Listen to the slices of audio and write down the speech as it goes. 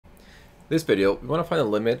This video, we want to find the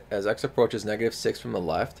limit as x approaches -6 from the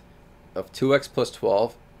left of 2x plus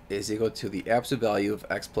 12 is equal to the absolute value of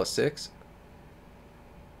x plus 6.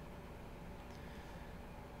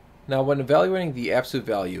 Now when evaluating the absolute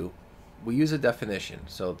value, we use a definition.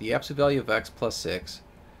 So the absolute value of x plus 6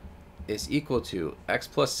 is equal to x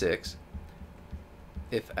plus 6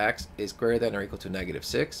 if x is greater than or equal to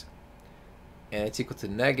 -6, and it's equal to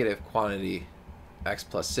negative quantity x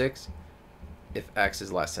plus 6 if x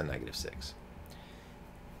is less than -6.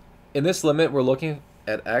 In this limit, we're looking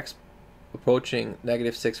at x approaching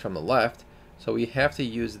 -6 from the left, so we have to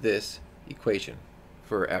use this equation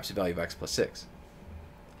for absolute value of x plus 6.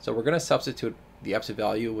 So we're going to substitute the absolute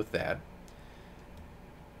value with that.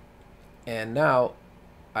 And now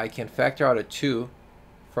I can factor out a 2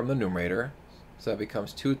 from the numerator, so that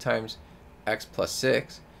becomes 2 times x plus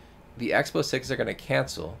 6. The x plus 6 are going to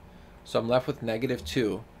cancel, so I'm left with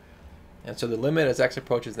 -2. And so the limit as x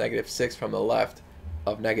approaches -6 from the left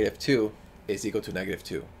of -2 is equal to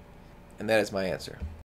 -2. And that is my answer.